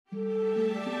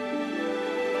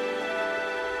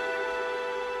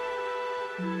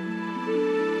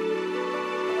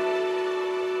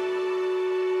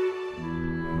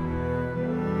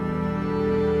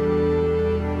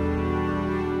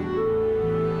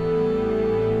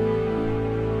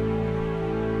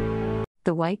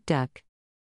The White Duck.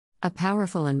 A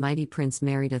powerful and mighty prince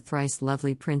married a thrice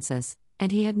lovely princess, and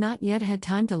he had not yet had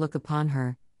time to look upon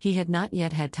her, he had not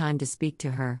yet had time to speak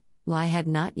to her, Lie had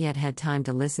not yet had time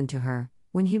to listen to her,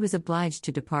 when he was obliged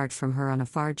to depart from her on a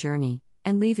far journey,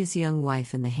 and leave his young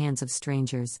wife in the hands of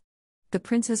strangers. The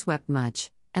princess wept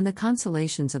much, and the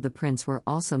consolations of the prince were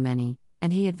also many,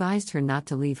 and he advised her not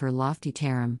to leave her lofty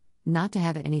harem, not to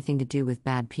have anything to do with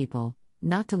bad people,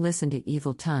 not to listen to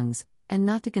evil tongues, and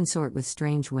not to consort with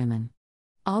strange women.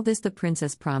 All this the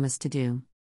princess promised to do.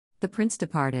 The prince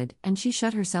departed, and she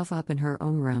shut herself up in her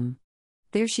own room.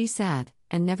 There she sat,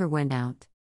 and never went out.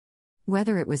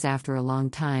 Whether it was after a long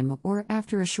time or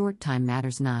after a short time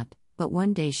matters not, but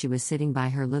one day she was sitting by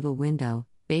her little window,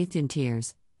 bathed in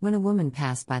tears, when a woman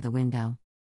passed by the window.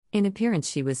 In appearance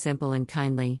she was simple and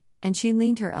kindly, and she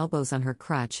leaned her elbows on her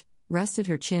crutch, rested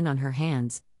her chin on her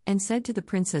hands, and said to the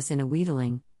princess in a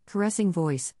wheedling, caressing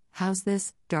voice, "How's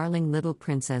this, darling little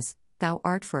princess, thou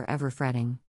art forever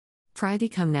fretting? Prithee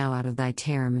come now out of thy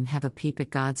harem and have a peep at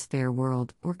God's fair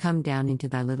world, or come down into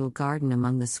thy little garden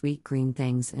among the sweet green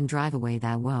things and drive away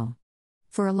thy woe."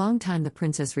 For a long time the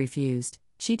princess refused,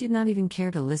 she did not even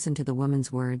care to listen to the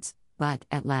woman's words, but,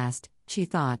 at last, she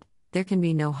thought, there can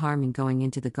be no harm in going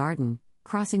into the garden,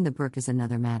 crossing the brook is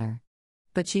another matter.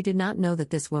 But she did not know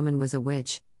that this woman was a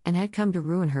witch, and had come to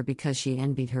ruin her because she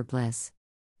envied her bliss.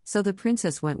 So the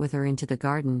princess went with her into the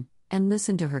garden, and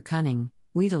listened to her cunning,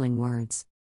 wheedling words.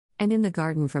 And in the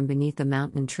garden from beneath the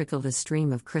mountain trickled a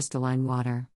stream of crystalline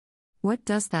water. "What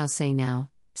dost thou say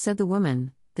now?" said the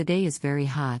woman. "The day is very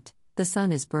hot, the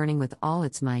sun is burning with all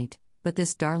its might, but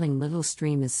this darling little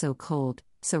stream is so cold,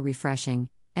 so refreshing,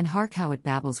 and hark how it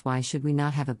babbles. Why should we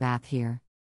not have a bath here?"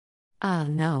 "Ah,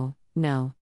 no,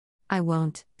 no. I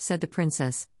won't," said the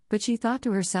princess, but she thought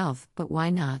to herself, "But why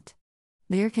not?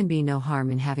 There can be no harm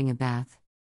in having a bath."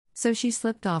 So she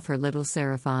slipped off her little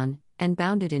seraphon, and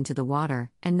bounded into the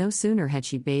water, and no sooner had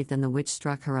she bathed than the witch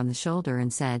struck her on the shoulder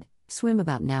and said, "Swim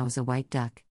about now as a white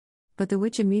duck." But the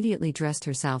witch immediately dressed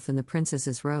herself in the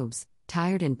princess's robes,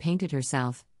 tired and painted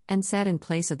herself, and sat in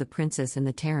place of the princess in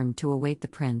the harem to await the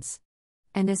prince.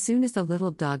 And as soon as the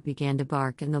little dog began to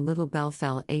bark and the little bell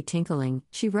fell a tinkling,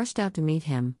 she rushed out to meet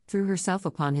him, threw herself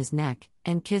upon his neck,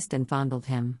 and kissed and fondled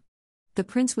him. The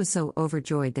prince was so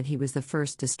overjoyed that he was the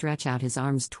first to stretch out his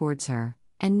arms towards her,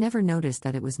 and never noticed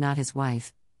that it was not his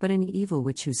wife, but an evil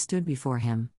witch who stood before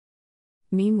him.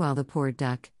 Meanwhile the poor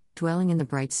duck, dwelling in the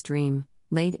bright stream,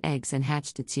 laid eggs and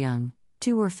hatched its young.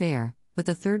 2 were fair, but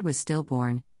the 3rd was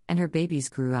stillborn, and her babies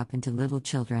grew up into little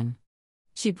children.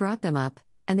 She brought them up,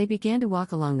 and they began to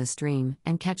walk along the stream,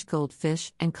 and catch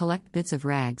goldfish, and collect bits of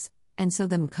rags, and sew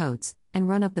them coats, and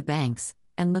run up the banks,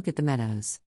 and look at the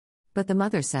meadows. But the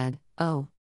mother said, "Oh,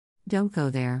 don't go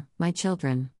there, my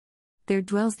children. There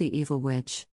dwells the evil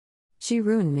witch. She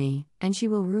ruined me, and she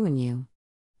will ruin you."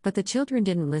 But the children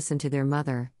didn't listen to their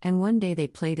mother, and one day they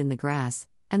played in the grass,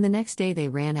 and the next day they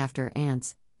ran after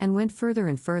ants, and went further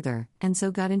and further, and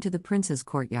so got into the prince's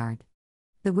courtyard.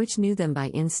 The witch knew them by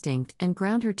instinct and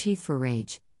ground her teeth for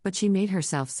rage, but she made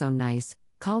herself so nice,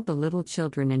 called the little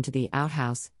children into the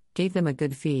outhouse, gave them a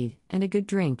good feed and a good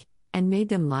drink, and made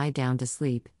them lie down to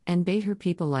sleep, and bade her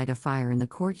people light a fire in the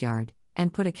courtyard,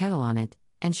 and put a kettle on it,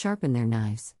 and sharpen their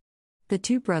knives. The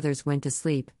 2 brothers went to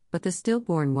sleep, but the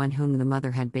stillborn one whom the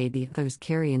mother had bade the others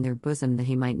carry in their bosom that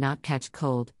he might not catch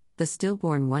cold, the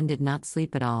stillborn one did not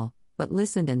sleep at all, but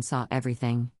listened and saw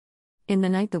everything. In the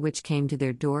night the witch came to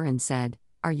their door and said,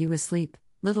 "Are you asleep,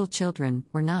 little children,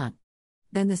 or not?"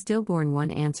 Then the stillborn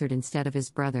one answered instead of his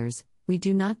brothers, "We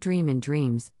do not dream in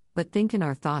dreams, but think in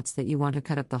our thoughts that you want to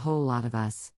cut up the whole lot of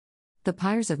us. The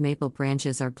pyres of maple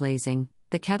branches are blazing,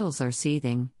 the kettles are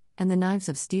seething, and the knives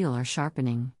of steel are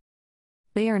sharpening."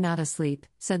 "They are not asleep,"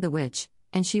 said the witch,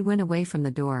 and she went away from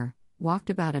the door, walked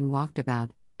about,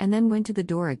 and then went to the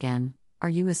door again. "Are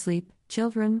you asleep,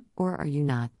 children, or are you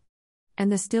not?"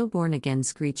 And the stillborn again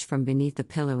screeched from beneath the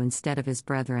pillow instead of his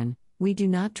brethren, "We do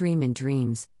not dream in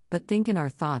dreams, but think in our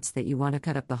thoughts that you want to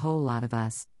cut up the whole lot of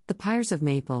us. The pyres of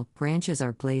maple branches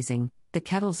are blazing, the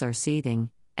kettles are seething,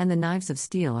 and the knives of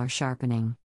steel are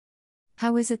sharpening."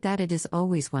 "How is it that it is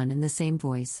always one and the same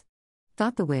voice?"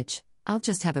 thought the witch. "I'll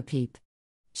just have a peep."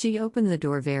 She opened the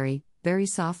door very, very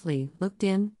softly, looked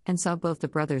in, and saw both the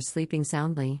brothers sleeping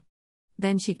soundly.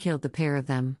 Then she killed the pair of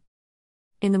them.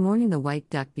 In the morning the white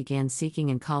duck began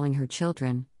seeking and calling her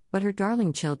children, but her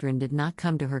darling children did not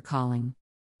come to her calling.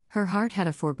 Her heart had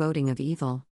a foreboding of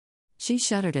evil. She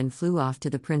shuddered and flew off to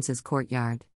the prince's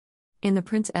courtyard. In the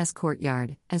prince's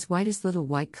courtyard, as white as little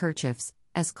white kerchiefs,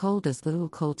 as cold as little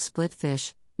cold split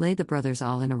fish, lay the brothers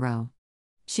all in a row.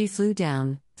 She flew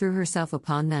down, threw herself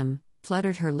upon them,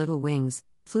 fluttered her little wings,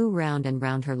 flew round and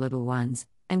round her little ones,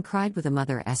 and cried with a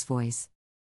mother's voice.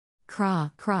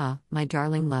 Craw, craw, my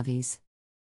darling lovies.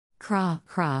 Craw,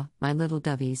 craw, my little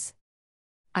dovies.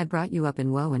 I brought you up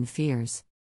in woe and fears.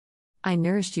 I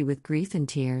nourished you with grief and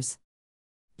tears.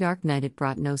 Dark night it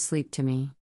brought no sleep to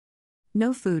me.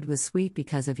 No food was sweet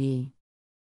because of ye.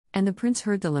 And the prince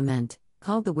heard the lament,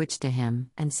 called the witch to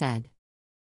him, and said,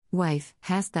 Wife,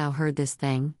 hast thou heard this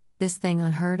thing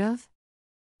unheard of?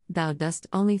 Thou dost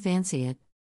only fancy it.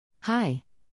 Hi!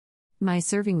 My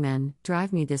serving men,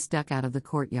 drive me this duck out of the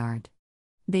courtyard.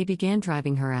 They began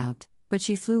driving her out, but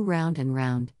she flew round,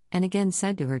 and again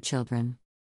said to her children,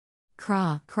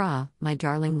 Craw, craw, my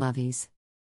darling lovies.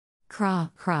 Craw,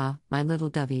 craw, my little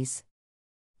dovies.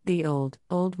 The old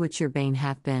witch your bane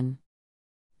hath been.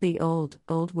 The old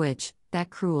witch, that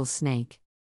cruel snake.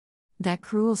 That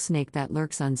cruel snake that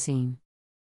lurks unseen.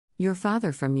 Your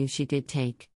father from you she did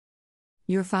take.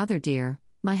 Your father dear,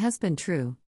 my husband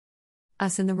true.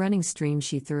 Us in the running stream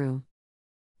she threw.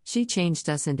 She changed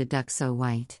us into ducks so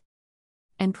white.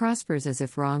 And prospers as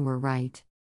if wrong were right.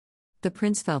 The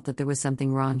prince felt that there was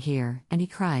something wrong here, and he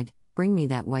cried, Bring me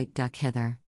that white duck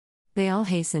hither. They all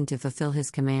hastened to fulfill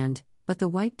his command, but the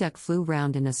white duck flew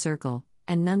round in a circle,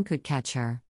 and none could catch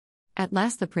her. At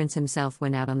last the prince himself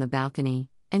went out on the balcony,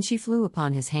 and she flew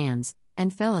upon his hands,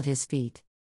 and fell at his feet.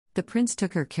 The prince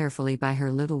took her carefully by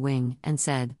her little wing, and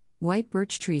said, White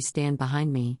birch tree stand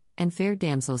behind me, and fair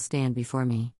damsels stand before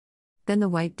me. Then the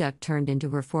white duck turned into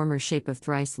her former shape of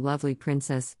thrice lovely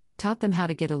princess, taught them how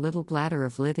to get a little bladder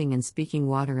of living and speaking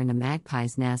water in a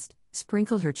magpie's nest,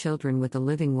 sprinkled her children with the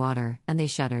living water, and they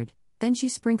shuddered. Then she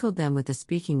sprinkled them with the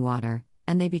speaking water,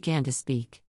 and they began to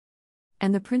speak.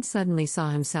 And the prince suddenly saw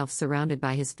himself surrounded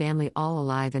by his family all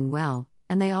alive and well,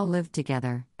 and they all lived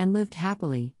together, and lived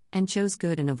happily, and chose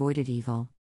good and avoided evil.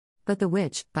 But the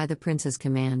witch, by the prince's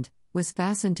command, was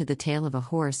fastened to the tail of a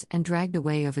horse and dragged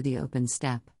away over the open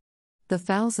steppe. The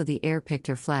fowls of the air picked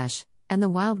her flesh, and the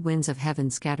wild winds of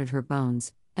heaven scattered her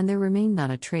bones, and there remained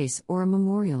not a trace or a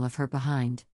memorial of her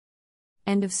behind.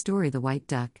 End of story. The White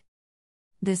Duck.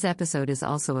 This episode is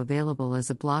also available as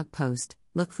a blog post.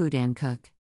 Look Food and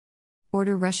Cook.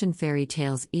 Order Russian Fairy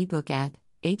Tales ebook at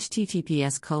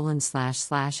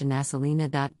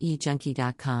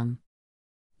https://anasalina.ejunkie.com.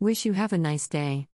 Wish you have a nice day.